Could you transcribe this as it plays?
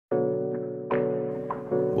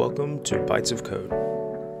Welcome to Bytes of Code.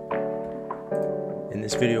 In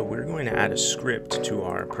this video, we're going to add a script to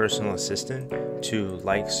our personal assistant to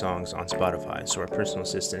like songs on Spotify. So our personal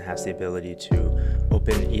assistant has the ability to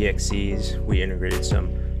open EXEs. We integrated some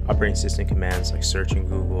operating system commands like search in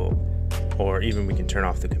Google, or even we can turn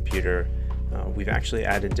off the computer. We've actually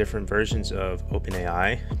added different versions of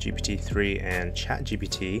OpenAI, GPT-3 and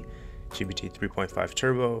ChatGPT, GPT 3.5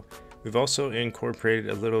 Turbo. We've also incorporated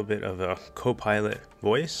a little bit of a co-pilot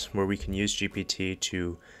voice where we can use GPT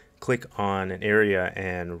to click on an area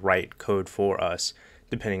and write code for us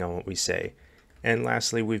depending on what we say. And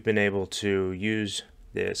lastly, we've been able to use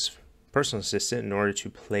this personal assistant in order to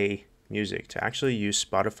play music, to actually use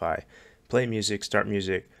Spotify, play music, start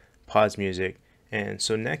music, pause music. And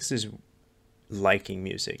so next is liking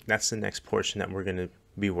music. That's the next portion that we're going to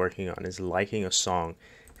be working on, is liking a song.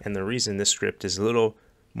 And the reason this script is a little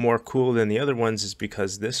more cool than the other ones is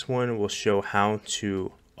because this one will show how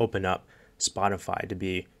to open up Spotify to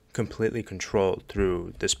be completely controlled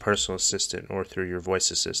through this personal assistant or through your voice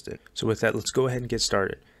assistant. So with that, let's go ahead and get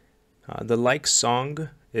started. The like song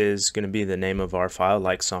is going to be the name of our file,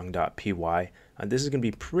 likesong.py. This is going to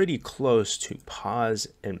be pretty close to pause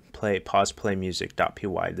play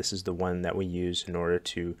music.py. This is the one that we use in order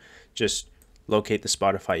to just locate the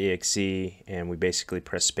Spotify exe, and we basically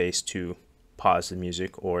press space to pause the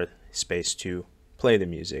music or space to play the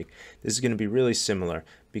music. This is going to be really similar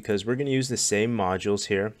because we're going to use the same modules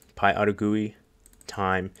here: PyAutoGUI,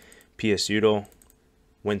 time, psutil,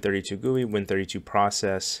 Win32GUI,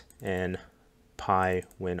 Win32process, and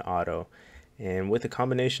PyWinAuto. And with a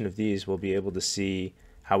combination of these, we'll be able to see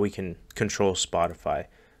how we can control Spotify.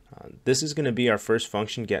 This is going to be our first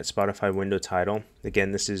function, get Spotify window title.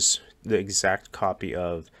 Again, this is the exact copy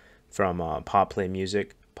of from pause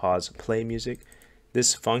play music.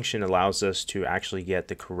 This function allows us to actually get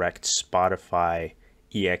the correct Spotify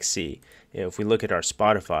exe. If we look at our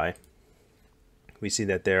Spotify, we see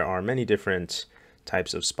that there are many different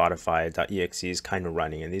types of Spotify.exes kind of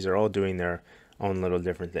running, and these are all doing their own little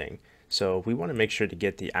different thing. So we want to make sure to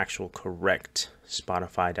get the actual correct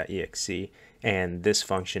Spotify.exe, and this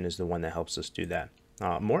function is the one that helps us do that.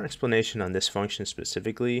 More explanation on this function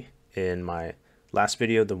specifically in my last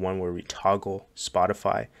video, the one where we toggle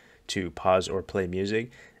Spotify to pause or play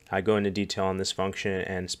music. I go into detail on this function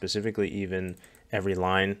and specifically even every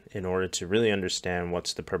line in order to really understand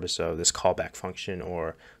what's the purpose of this callback function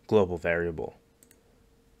or global variable.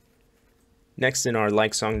 Next, in our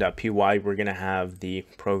likesong.py, we're going to have the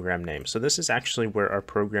program name. So this is actually where our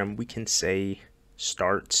program, we can say,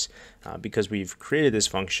 starts because we've created this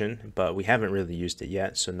function, but we haven't really used it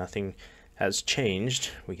yet, so nothing has changed,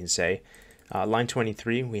 we can say. Line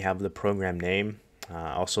 23, we have the program name.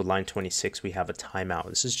 Also line 26, we have a timeout.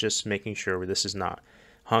 This is just making sure this is not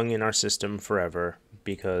hung in our system forever,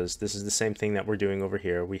 because this is the same thing that we're doing over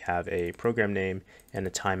here. We have a program name and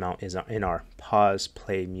a timeout is in our pause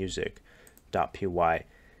play music.py.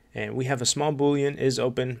 And we have a small boolean is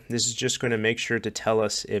open. This is just going to make sure to tell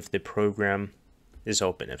us if the program is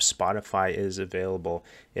open, if Spotify is available.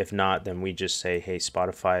 If not, then we just say, hey,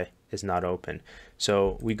 Spotify is not open.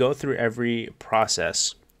 So we go through every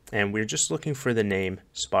process and we're just looking for the name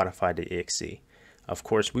Spotify.exe. Of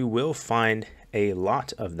course, we will find a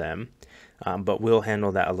lot of them, but we'll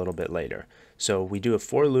handle that a little bit later. So we do a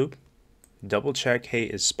for loop, double check, hey,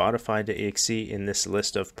 is Spotify.exe in this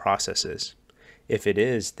list of processes? If it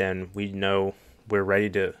is, then we know we're ready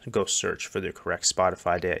to go search for the correct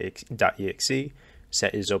Spotify.exe.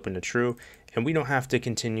 Set is open to true, and we don't have to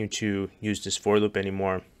continue to use this for loop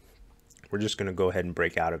anymore. We're just going to go ahead and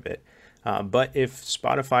break out of it. But if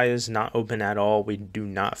Spotify is not open at all, we do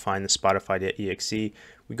not find the Spotify.exe,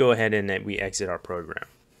 we go ahead and we exit our program.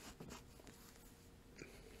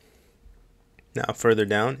 Now further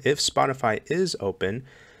down, if Spotify is open,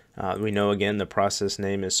 we know again the process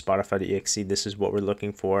name is Spotify.exe. This is what we're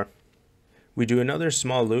looking for. We do another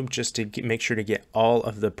small loop just to make sure to get all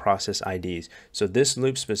of the process IDs. So this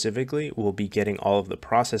loop specifically will be getting all of the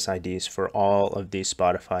process IDs for all of these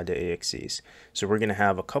Spotify.exes. So we're going to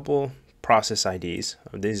have a couple process IDs.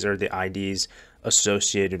 These are the IDs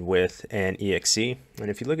associated with an exe. And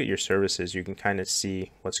if you look at your services, you can kind of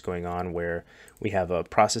see what's going on, where we have a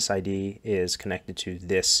process ID is connected to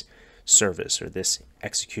this service or this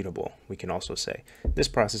executable. We can also say this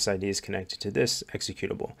process ID is connected to this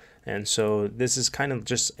executable. And so this is kind of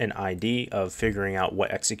just an ID of figuring out what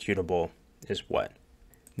executable is what.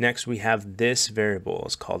 Next, we have this variable.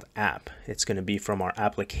 It's called app. It's going to be from our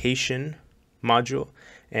application module,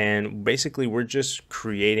 and basically we're just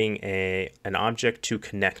creating an object to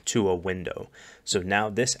connect to a window. So now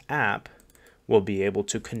this app will be able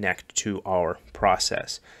to connect to our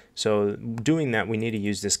process. So doing that, we need to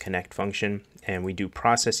use this connect function, and we do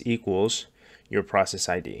process equals your process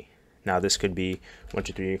ID. Now this could be 1,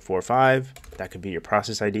 2, 3, 4, 5. That could be your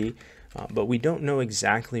process ID, but we don't know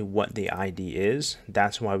exactly what the ID is.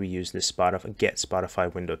 That's why we use this get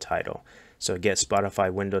Spotify window title. So get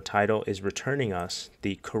Spotify window title is returning us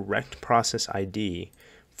the correct process ID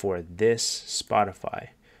for this Spotify,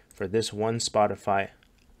 for this one Spotify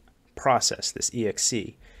process, this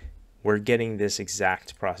exe. We're getting this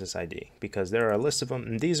exact process ID because there are a list of them,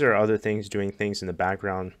 and these are other things doing things in the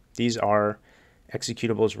background. These are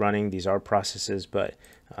executables running, these are processes, but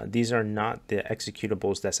these are not the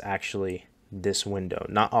executables that's actually this window.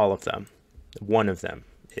 Not all of them. One of them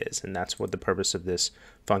is, and that's what the purpose of this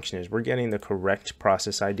function is. We're getting the correct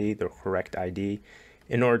process ID, the correct ID,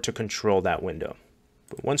 in order to control that window.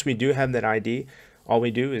 But once we do have that ID, all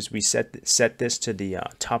we do is we set this to the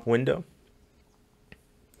top window.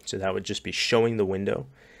 So that would just be showing the window.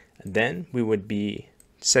 And then we would be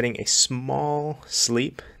setting a small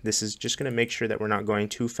sleep. This is just going to make sure that we're not going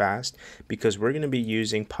too fast, because we're going to be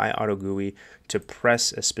using PyAutoGUI to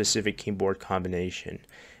press a specific keyboard combination.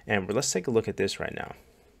 And let's take a look at this right now.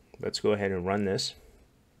 Let's go ahead and run this.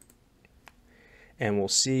 And we'll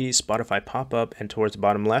see Spotify pop up, and towards the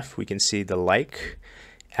bottom left, we can see the like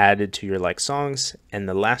added to your like songs. And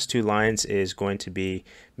the last 2 lines is going to be,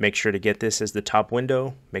 make sure to get this as the top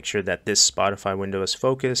window, make sure that this Spotify window is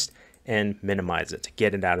focused, and minimize it to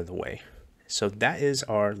get it out of the way. So that is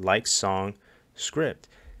our like song script.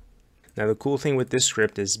 Now the cool thing with this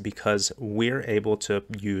script is because we're able to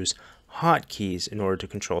use hotkeys in order to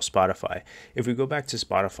control Spotify. If we go back to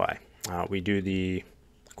Spotify, we do the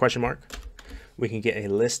question mark, we can get a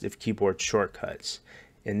list of keyboard shortcuts.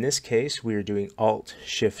 In this case, we are doing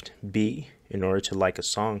Alt-Shift-B in order to like a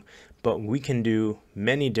song, but we can do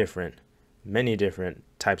many different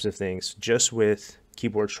types of things just with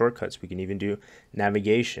keyboard shortcuts. We can even do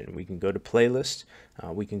navigation. We can go to playlist,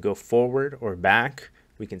 we can go forward or back,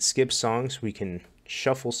 we can skip songs, we can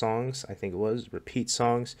shuffle songs, I think it was, repeat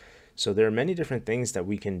songs. So there are many different things that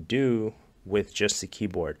we can do with just the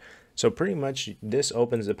keyboard. So pretty much this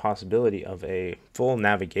opens the possibility of a full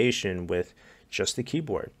navigation with just the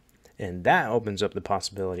keyboard. And that opens up the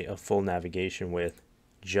possibility of full navigation with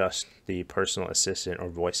just the personal assistant or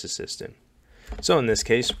voice assistant. So in this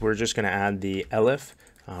case, we're just going to add the elif.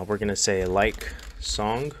 We're going to say like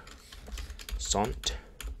song, sont,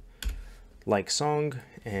 like song,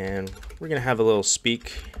 and we're going to have a little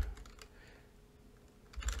speak,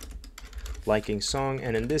 liking song,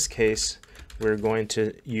 and in this case, we're going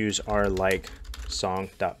to use our like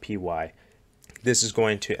song.py. This is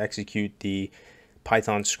going to execute the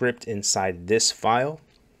Python script inside this file.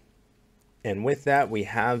 And with that, we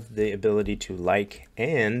have the ability to like,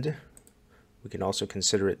 and we can also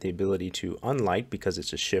consider it the ability to unlike, because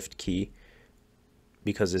it's a shift key,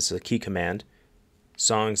 because it's a key command,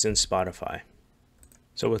 songs in Spotify.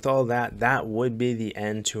 So with all that, that would be the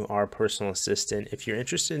end to our personal assistant. If you're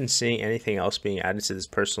interested in seeing anything else being added to this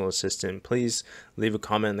personal assistant, please leave a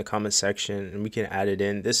comment in the comment section and we can add it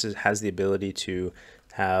in. This has the ability to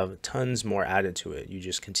have tons more added to it. You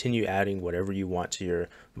just continue adding whatever you want to your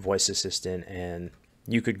voice assistant, and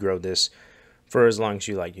you could grow this for as long as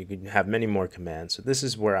you like. You could have many more commands. So this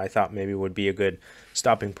is where I thought maybe would be a good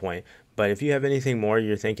stopping point. But if you have anything more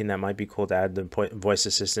you're thinking that might be cool to add to the voice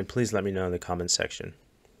assistant, please let me know in the comment section.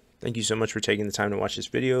 Thank you so much for taking the time to watch this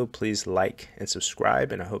video. Please like and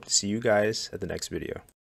subscribe, and I hope to see you guys at the next video.